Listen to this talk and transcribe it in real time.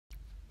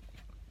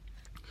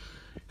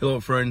Hello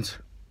friends,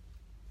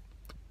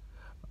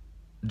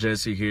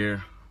 Jessy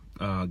here.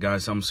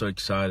 Guys, I'm so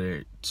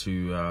excited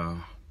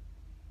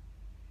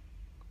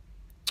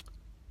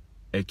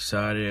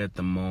at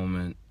the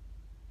moment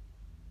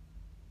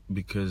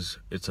because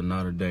it's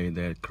another day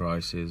that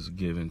Christ is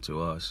giving to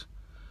us.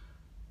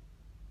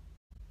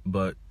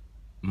 But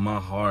my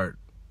heart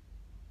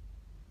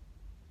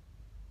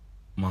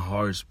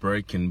is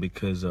breaking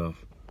because of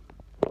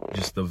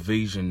just the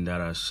vision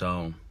that I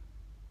saw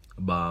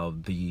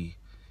about the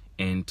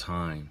end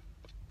time.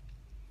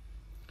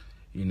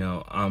 You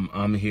know,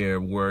 I'm here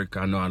at work.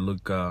 I know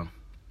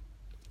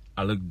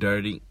I look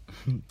dirty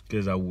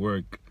because I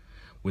work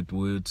with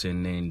woods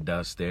and then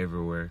dust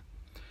everywhere.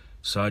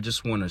 So I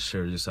just want to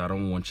share this. I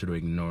don't want you to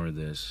ignore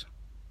this.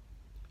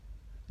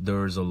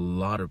 There's a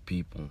lot of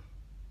people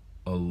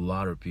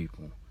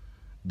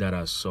that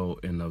I saw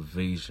in a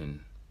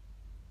vision.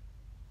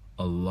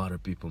 A lot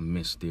of people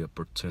miss the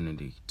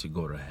opportunity to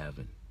go to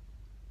heaven.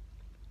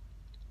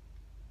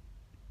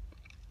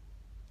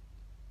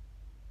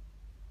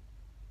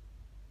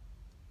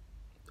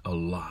 A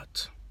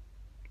lot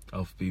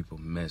of people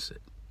miss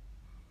it.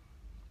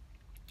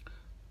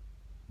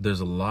 There's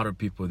a lot of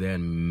people that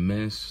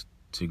miss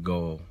to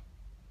go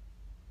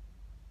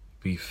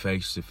be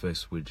face to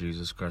face with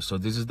Jesus Christ. So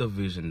this is the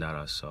vision that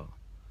I saw.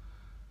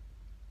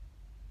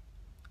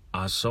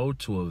 I saw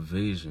to a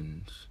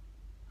vision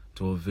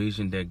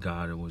that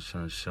God was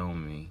trying to show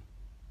me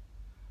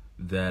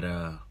that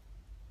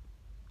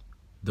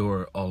there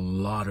were a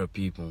lot of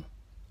people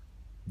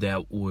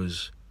that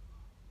was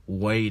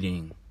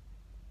waiting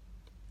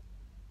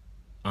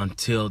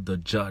until the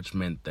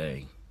judgment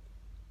day.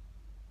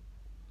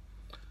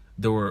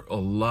 There were a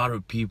lot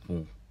of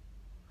people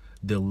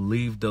that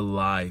lived a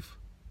life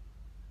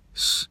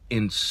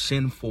in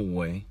sinful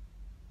way,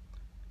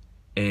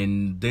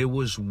 and they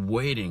was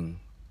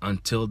waiting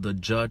until the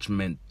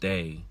judgment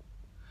day.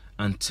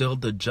 Until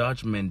the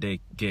judgment day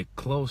get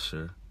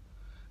closer,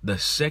 the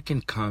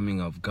second coming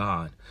of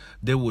God,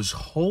 they was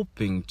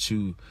hoping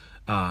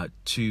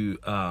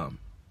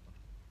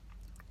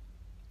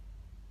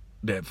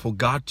that for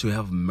God to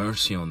have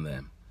mercy on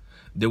them.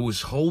 They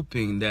was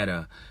hoping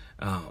that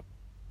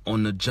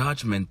on the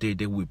judgment day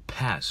they would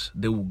pass,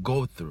 they would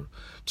go through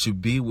to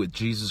be with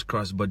Jesus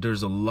Christ. But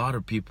there's a lot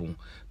of people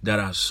that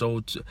I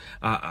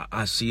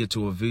see it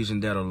to a vision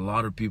that a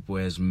lot of people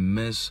has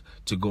missed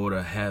to go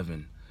to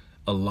heaven.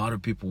 A lot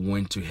of people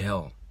went to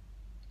hell.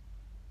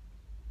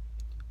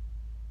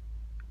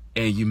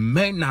 And you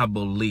may not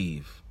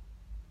believe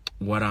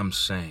what I'm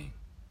saying,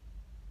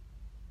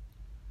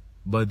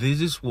 but this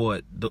is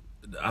what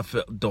I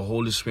felt the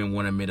Holy Spirit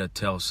wanted me to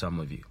tell some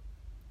of you.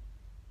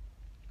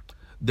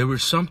 There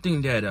was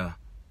something that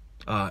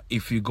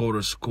if you go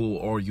to school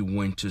or you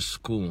went to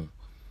school,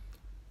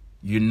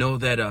 you know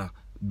that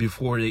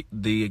before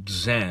the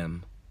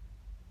exam,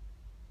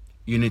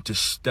 you need to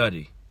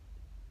study.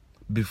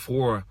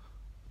 Before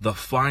the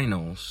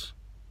finals,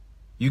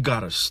 you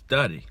gotta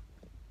study.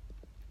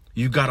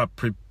 You gotta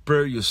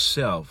prepare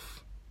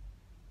yourself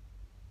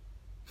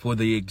for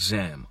the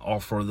exam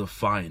or for the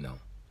final.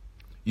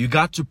 You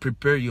got to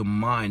prepare your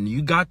mind.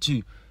 You got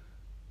to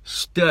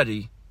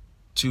study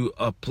to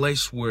a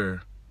place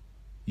where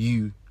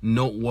you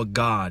know what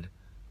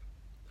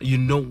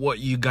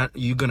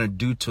you're gonna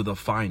do to the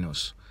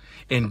finals.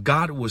 And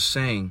God was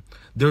saying,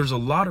 there's a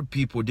lot of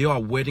people, they are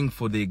waiting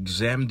for the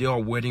exam, they are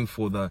waiting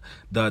for the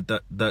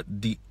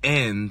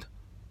end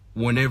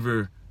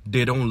whenever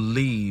they don't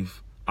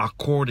live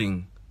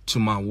according to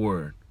my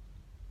word.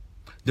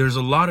 There's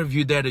a lot of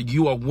you that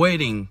you are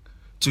waiting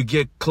to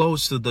get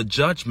close to the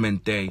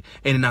judgment day.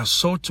 And I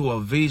saw to a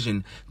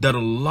vision that a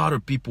lot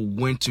of people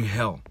went to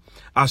hell.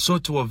 I saw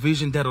to a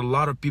vision that a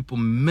lot of people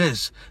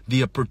miss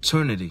the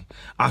opportunity.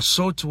 I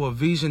saw to a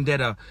vision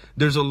that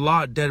there's a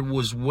lot that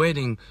was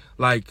waiting,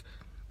 like,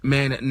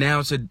 man,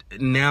 now it's a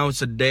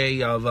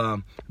day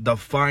of the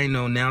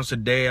final. Now it's a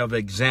day of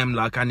exam.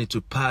 Like, I need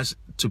to pass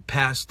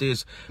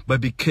this,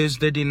 but because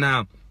they did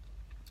not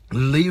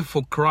live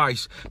for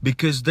Christ,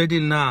 because they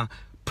did not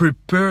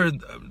prepare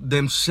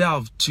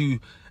themselves to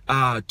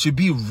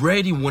be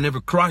ready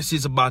whenever Christ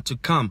is about to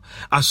come,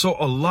 I saw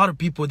a lot of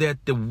people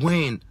that they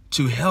went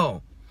to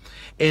hell.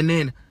 And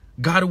then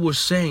God was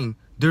saying,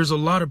 there's a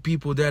lot of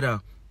people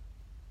that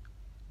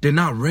they're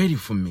not ready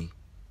for me.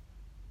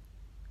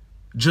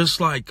 Just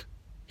like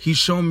he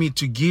showed me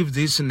to give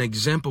this an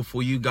example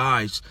for you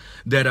guys,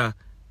 that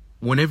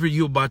whenever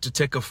you're about to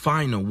take a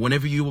final,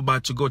 whenever you're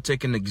about to go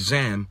take an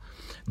exam,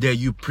 that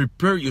you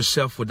prepare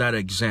yourself for that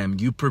exam.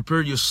 You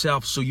prepare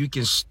yourself so you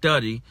can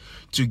study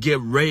to get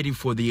ready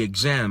for the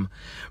exam.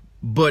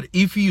 But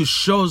if you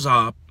shows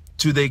up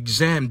to the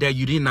exam that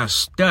you did not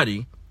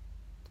study,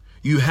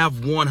 you have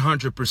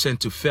 100%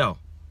 to fail.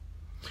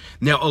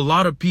 Now, a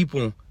lot of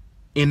people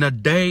in the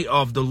day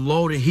of the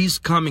Lord, he's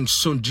coming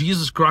soon.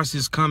 Jesus Christ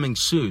is coming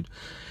soon.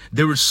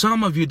 There are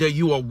some of you that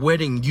you are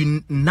waiting.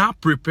 You're not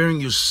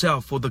preparing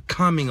yourself for the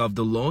coming of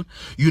the Lord.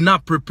 You're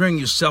not preparing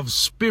yourself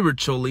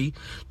spiritually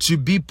to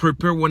be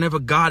prepared whenever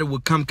God will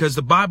come. Because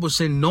the Bible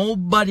says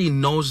nobody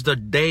knows the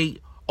day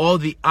or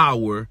the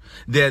hour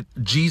that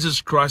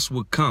Jesus Christ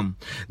will come.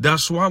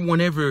 That's why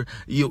whenever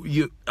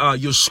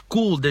your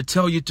school, they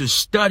tell you to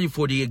study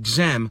for the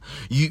exam,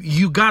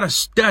 you gotta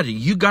study.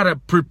 You gotta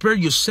prepare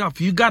yourself.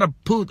 You gotta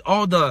put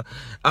all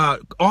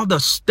the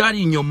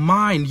study in your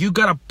mind. You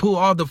gotta put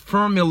all the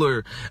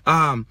formula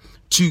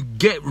to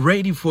get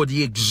ready for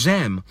the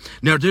exam.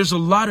 Now, there's a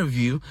lot of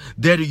you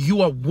that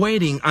you are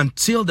waiting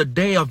until the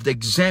day of the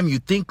exam. You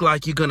think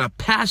like you're gonna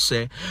pass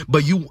it,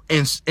 but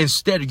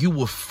instead you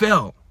will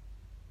fail.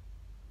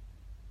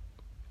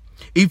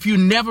 If you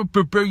never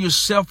prepare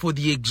yourself for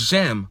the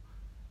exam,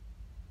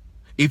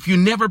 if you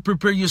never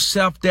prepare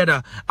yourself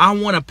that I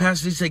want to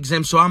pass this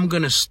exam, so I'm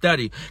gonna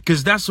study,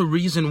 because that's the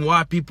reason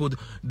why people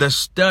that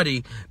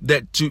study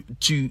that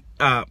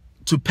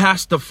to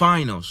pass the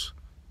finals.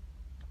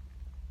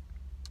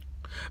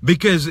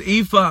 Because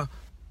if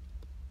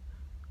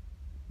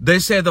they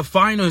say the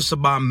final is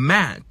about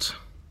math,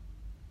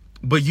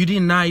 but you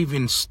did not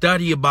even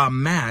study about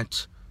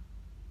math,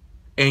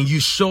 and you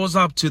shows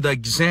up to the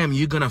exam,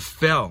 you're gonna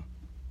fail.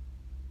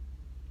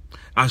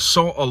 I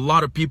saw a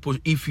lot of people,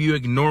 if you're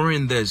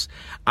ignoring this,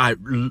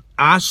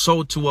 I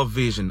saw to a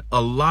vision,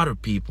 a lot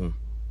of people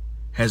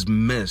has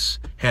missed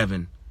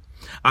heaven.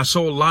 I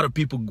saw a lot of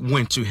people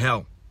went to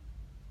hell.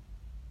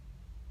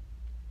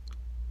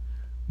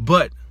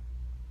 But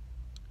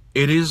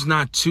it is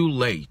not too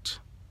late.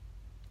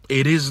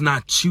 It is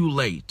not too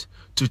late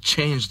to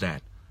change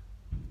that.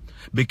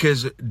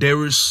 Because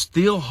there is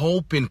still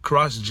hope in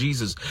Christ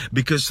Jesus.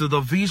 Because to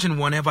the vision,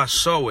 whenever I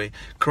saw it,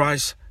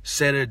 Christ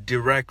said it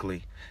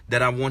directly.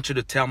 That I want you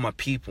to tell my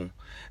people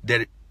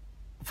that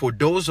for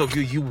those of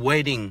you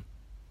waiting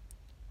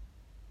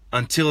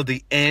until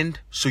the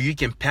end so you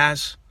can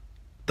pass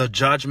the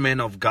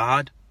judgment of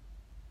God,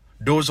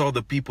 those are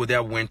the people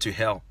that went to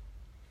hell.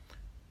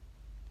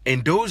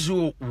 And those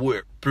who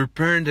were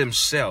preparing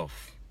themselves,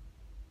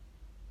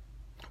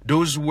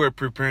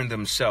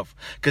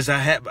 because I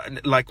have,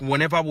 like,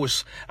 whenever I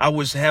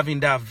was having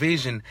that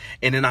vision,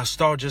 and then I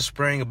started just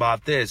praying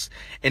about this,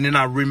 and then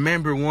I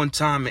remember one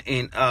time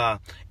in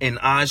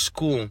high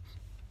school,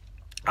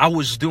 I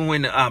was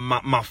doing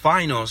my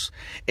finals,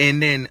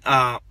 and then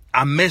I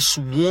missed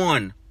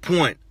 1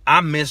 point.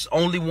 I missed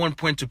only 1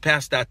 point to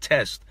pass that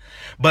test,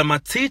 but my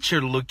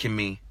teacher looked at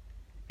me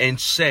and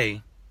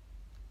say,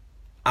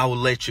 I will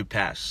let you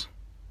pass.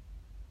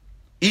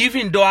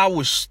 Even though I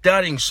was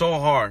studying so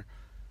hard,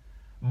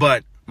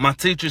 but my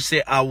teacher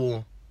said, I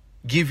will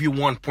give you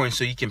 1 point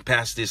so you can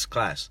pass this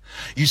class.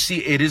 You see,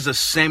 it is the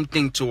same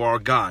thing to our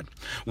God.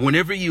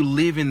 Whenever you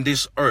live in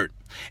this earth,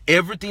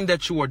 everything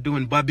that you are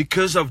doing, but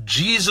because of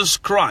Jesus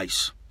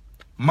Christ,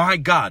 my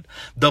God,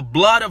 the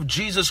blood of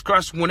Jesus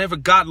Christ, whenever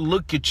God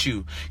look at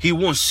you, he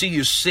won't see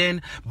your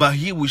sin, but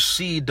he will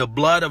see the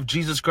blood of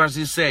Jesus Christ.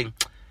 He say,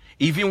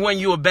 even when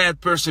you're a bad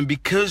person,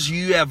 because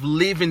you have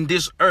lived in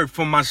this earth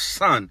for my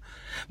son,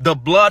 the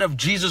blood of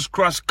Jesus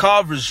Christ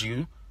covers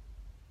you.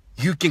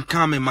 You can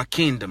come in my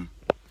kingdom.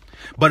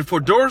 But for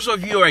those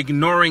of you who are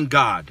ignoring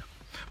God,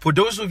 for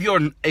those of you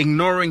who are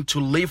ignoring to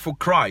live for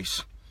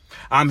Christ,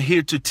 I'm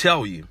here to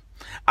tell you,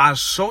 I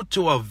saw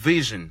to a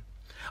vision,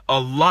 a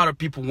lot of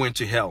people went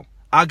to hell.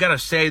 I gotta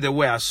say the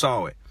way I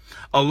saw it.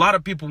 A lot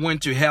of people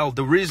went to hell.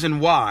 The reason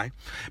why,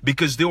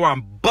 because there were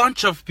a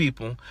bunch of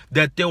people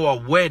that they were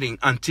waiting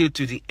until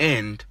to the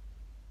end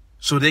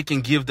so they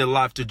can give their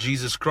life to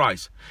Jesus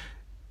Christ.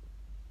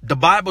 The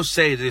Bible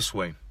says it this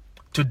way.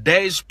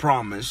 Today's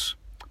promise,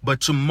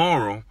 but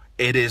tomorrow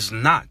it is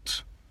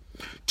not.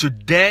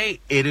 Today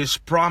it is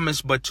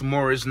promised, but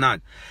tomorrow is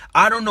not.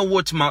 I don't know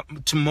what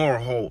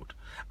tomorrow holds.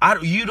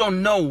 You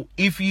don't know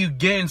if you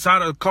get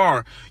inside of the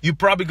car, you're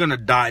probably going to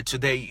die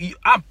today.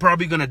 I'm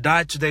probably going to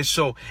die today.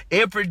 So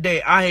every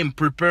day I am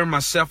preparing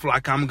myself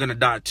like I'm going to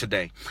die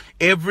today.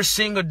 Every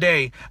single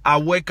day I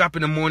wake up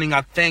in the morning,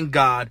 I thank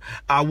God.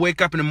 I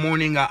wake up in the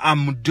morning,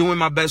 I'm doing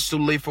my best to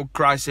live for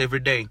Christ every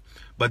day.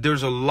 But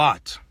there's a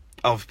lot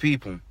of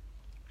people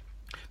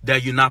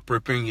that you're not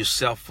preparing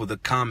yourself for the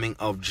coming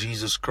of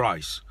Jesus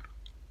Christ.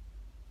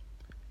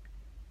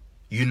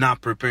 You're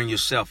not preparing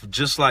yourself.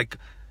 Just like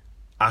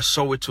I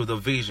saw it to the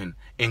vision,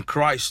 and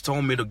Christ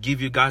told me to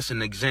give you guys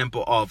an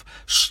example of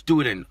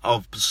student,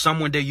 of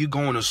someone that you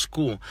going to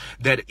school,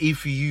 that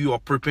if you are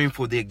preparing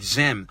for the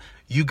exam,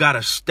 you got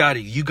to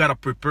study. You got to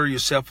prepare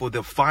yourself for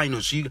the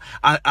finals.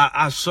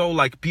 I saw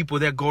like people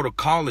that go to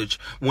college,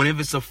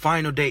 whenever it's a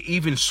final day,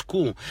 even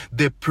school,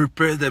 they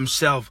prepare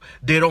themselves.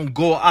 They don't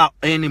go out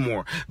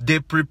anymore. They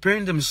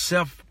prepare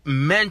themselves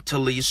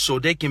mentally so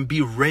they can be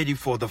ready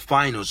for the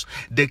finals.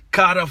 They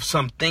cut off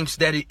some things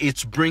that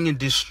it's bringing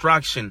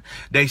distraction.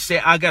 They say,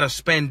 I got to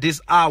spend this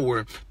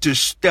hour to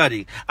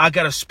study. I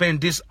got to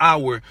spend this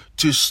hour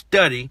to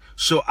study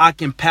so I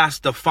can pass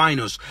the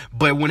finals.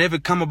 But whenever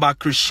it comes about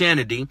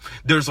Christianity,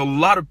 There's a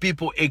lot of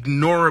people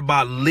ignore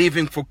about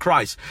living for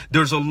Christ.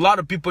 There's a lot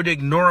of people that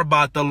ignore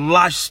about the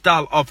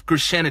lifestyle of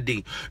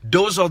Christianity.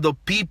 Those are the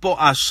people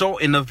I saw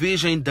in a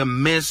vision that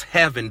missed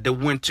heaven, that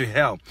went to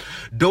hell.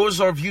 Those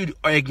of you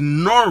are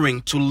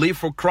ignoring to live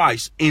for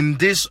Christ in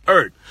this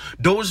earth.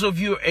 Those of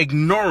you are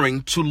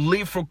ignoring to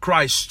live for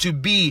Christ, to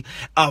be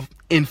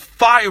in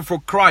fire for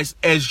Christ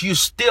as you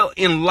still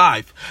in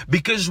life.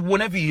 Because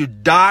whenever you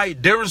die,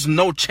 there is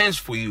no chance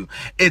for you.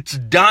 It's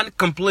done,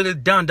 completely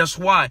done. That's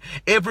why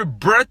every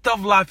breath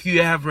of life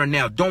you have right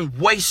now, don't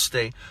waste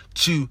it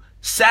to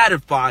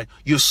satisfy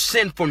your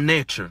sinful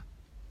nature.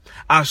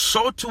 I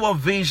saw to a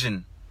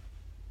vision,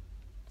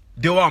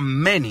 there are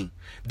many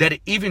that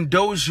even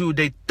those who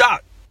they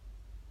thought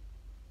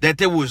that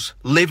they was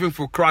living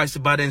for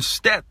Christ, but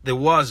instead they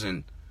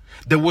wasn't.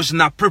 They was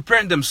not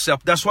preparing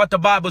themselves. That's what the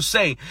Bible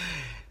say.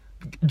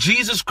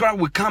 Jesus Christ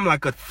will come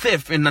like a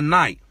thief in the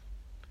night.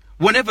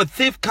 Whenever a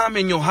thief come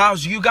in your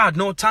house, you got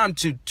no time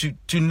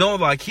to know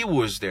like he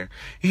was there.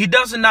 He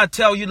does not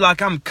tell you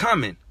like I'm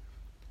coming.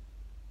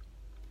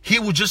 He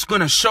was just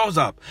going to show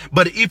up.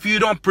 But if you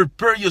don't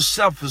prepare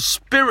yourself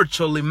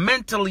spiritually,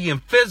 mentally,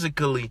 and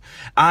physically,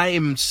 I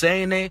am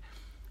saying it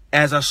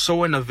as I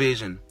saw in a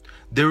vision.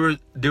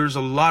 There's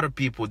a lot of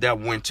people that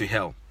went to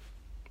hell.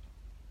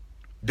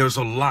 There's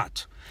a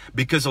lot.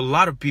 Because a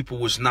lot of people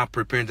was not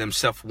preparing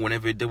themselves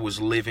whenever they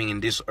was living in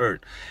this earth.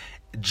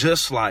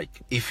 Just like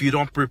if you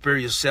don't prepare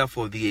yourself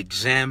for the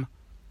exam,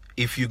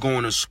 if you're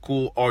going to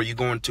school or you're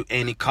going to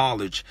any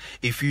college,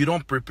 if you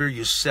don't prepare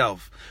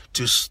yourself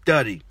to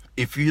study,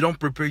 if you don't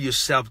prepare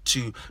yourself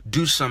to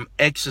do some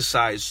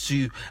exercise,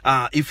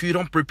 if you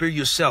don't prepare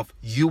yourself,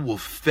 you will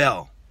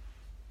fail.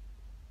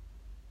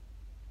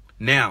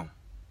 Now,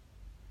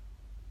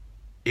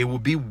 it will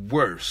be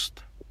worse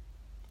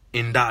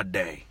in that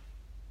day.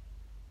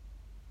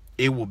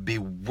 It will be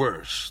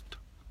worse.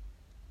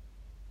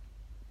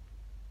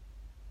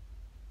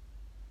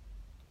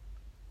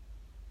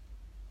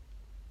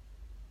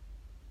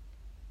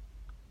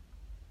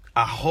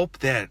 I hope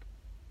that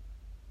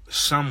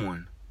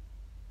someone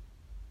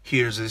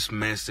hears this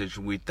message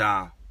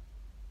without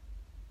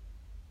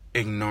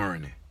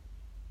ignoring it.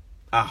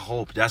 I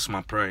hope, that's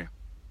my prayer.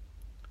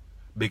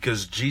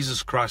 Because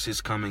Jesus Christ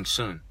is coming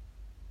soon.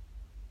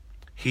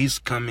 He's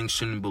coming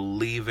soon,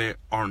 believe it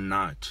or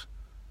not.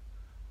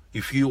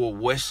 If you are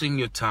wasting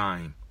your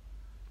time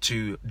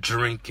to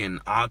drinking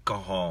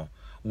alcohol,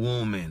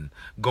 women,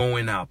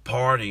 going out,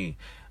 partying,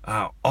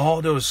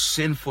 all those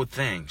sinful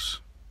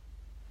things,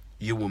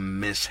 you will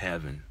miss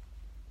heaven.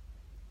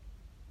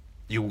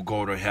 You will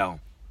go to hell.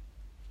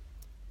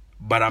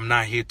 But I'm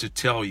not here to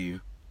tell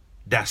you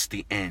that's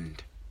the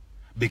end.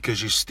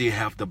 Because you still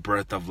have the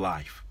breath of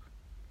life.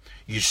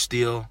 You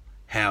still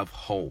have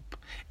hope.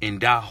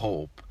 And that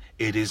hope,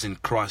 it is in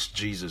Christ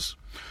Jesus.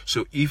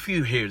 So if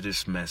you hear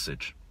this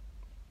message,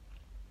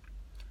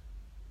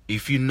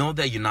 if you know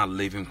that you're not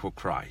living for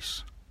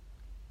Christ,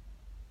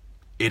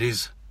 it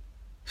is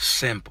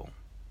simple.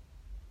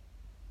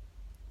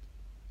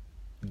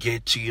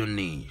 Get to your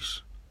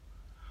knees.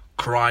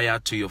 Cry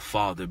out to your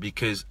father,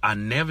 because I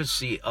never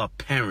see a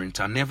parent,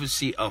 I never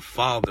see a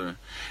father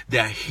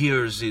that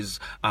hears his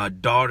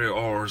daughter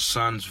or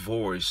son's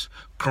voice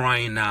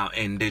crying out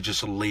and they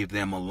just leave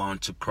them alone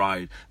to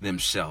cry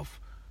themselves.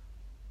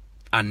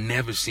 I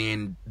never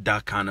seen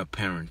that kind of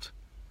parent.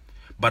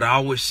 But I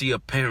always see a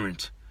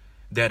parent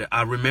that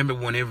I remember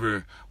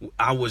whenever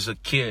I was a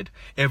kid,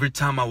 every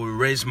time I would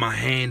raise my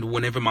hand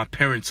whenever my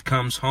parents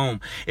comes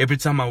home, every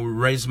time I would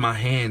raise my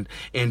hand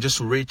and just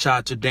reach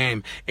out to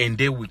them, and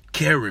they would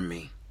carry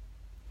me.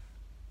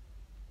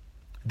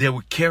 They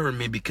would carry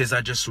me because I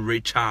just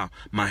reach out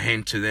my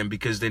hand to them,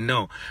 because they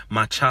know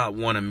my child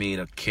wanted me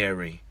to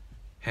carry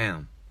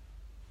him.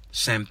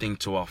 Same thing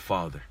to our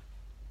Father.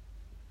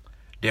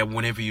 That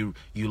whenever you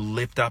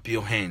lift up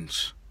your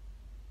hands,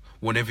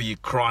 whenever you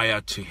cry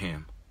out to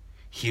him,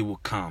 he will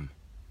come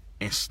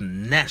and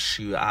snatch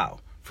you out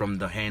from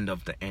the hand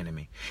of the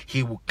enemy.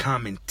 He will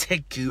come and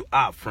take you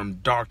out from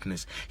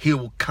darkness. He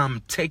will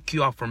come take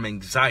you out from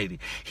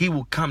anxiety. He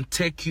will come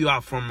take you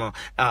out from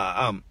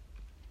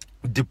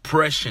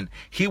depression.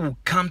 He will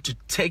come to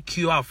take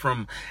you out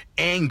from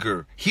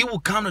anger. He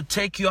will come to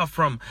take you out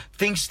from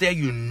things that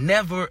you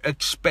never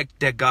expect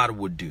that God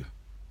would do.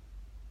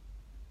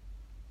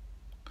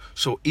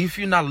 So if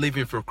you're not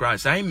living for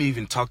Christ, I ain't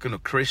even talking to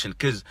Christian,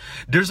 because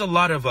there's a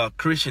lot of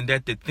Christian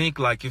that they think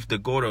like if they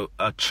go to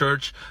a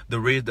church, they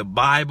read the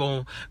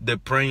Bible, they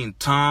pray in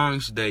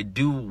tongues, they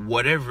do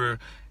whatever,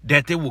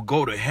 that they will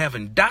go to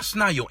heaven. That's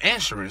not your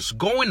insurance.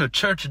 Going to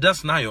church,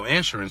 that's not your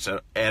insurance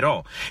at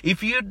all.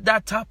 If you're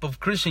that type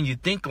of Christian, you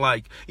think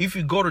like if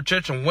you go to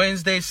church on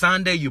Wednesday,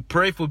 Sunday, you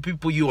pray for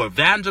people, you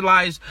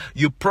evangelize,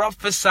 you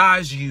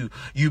prophesize,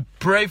 you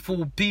pray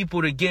for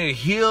people to get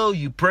healed,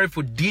 you pray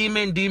for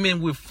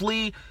demon will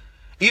flee.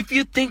 If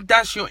you think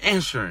that's your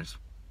insurance,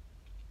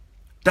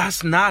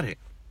 that's not it.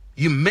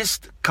 You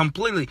missed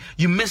completely.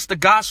 You missed the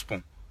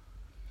gospel.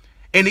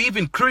 And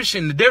even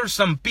Christian, there are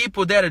some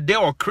people that they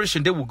are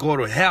Christian, they will go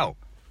to hell.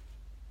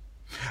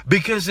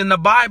 Because in the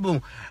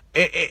Bible,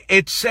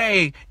 it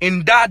say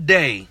in that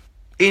day,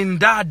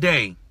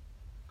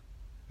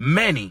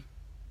 many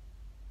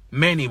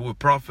will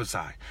prophesy.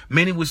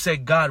 Many will say,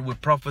 God will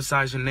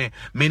prophesy your name.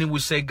 Many will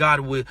say,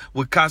 God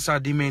will cast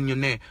out demons in your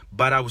name.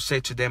 But I will say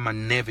to them, I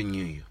never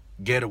knew you.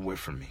 Get away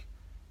from me.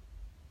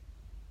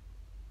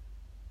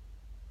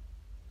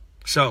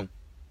 So,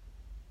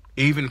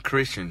 even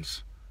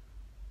Christians,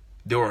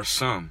 there are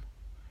some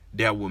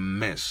that will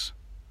miss,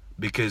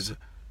 because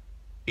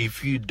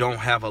if you don't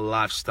have a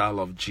lifestyle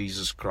of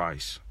Jesus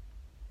Christ,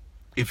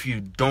 if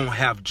you don't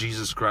have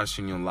Jesus Christ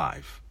in your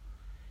life,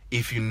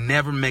 if you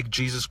never make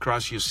Jesus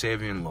Christ your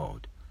Savior and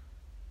Lord,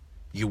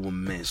 you will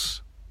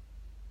miss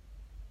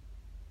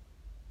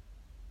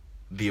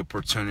the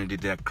opportunity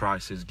that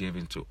Christ is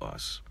giving to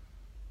us.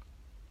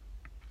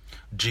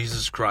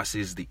 Jesus Christ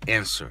is the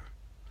answer,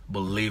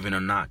 believe it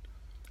or not.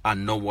 I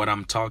know what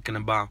I'm talking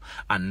about.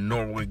 I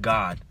know where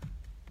God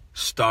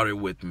started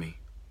with me.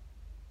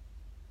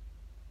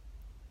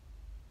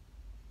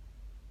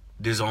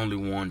 There's only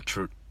one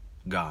true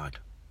God.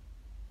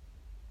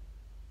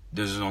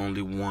 There's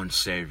only one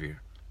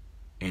Savior,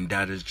 and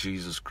that is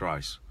Jesus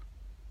Christ.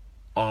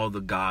 All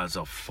the gods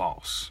are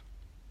false.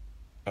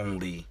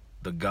 Only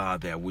the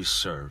God that we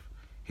serve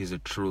is a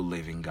true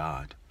living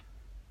God.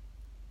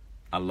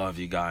 I love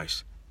you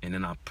guys, and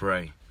then I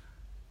pray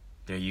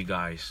that you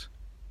guys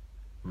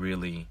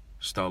really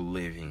start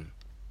living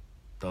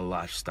the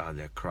lifestyle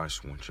that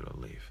Christ wants you to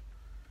live.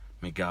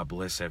 May God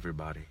bless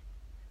everybody,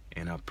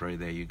 and I pray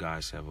that you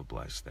guys have a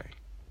blessed day.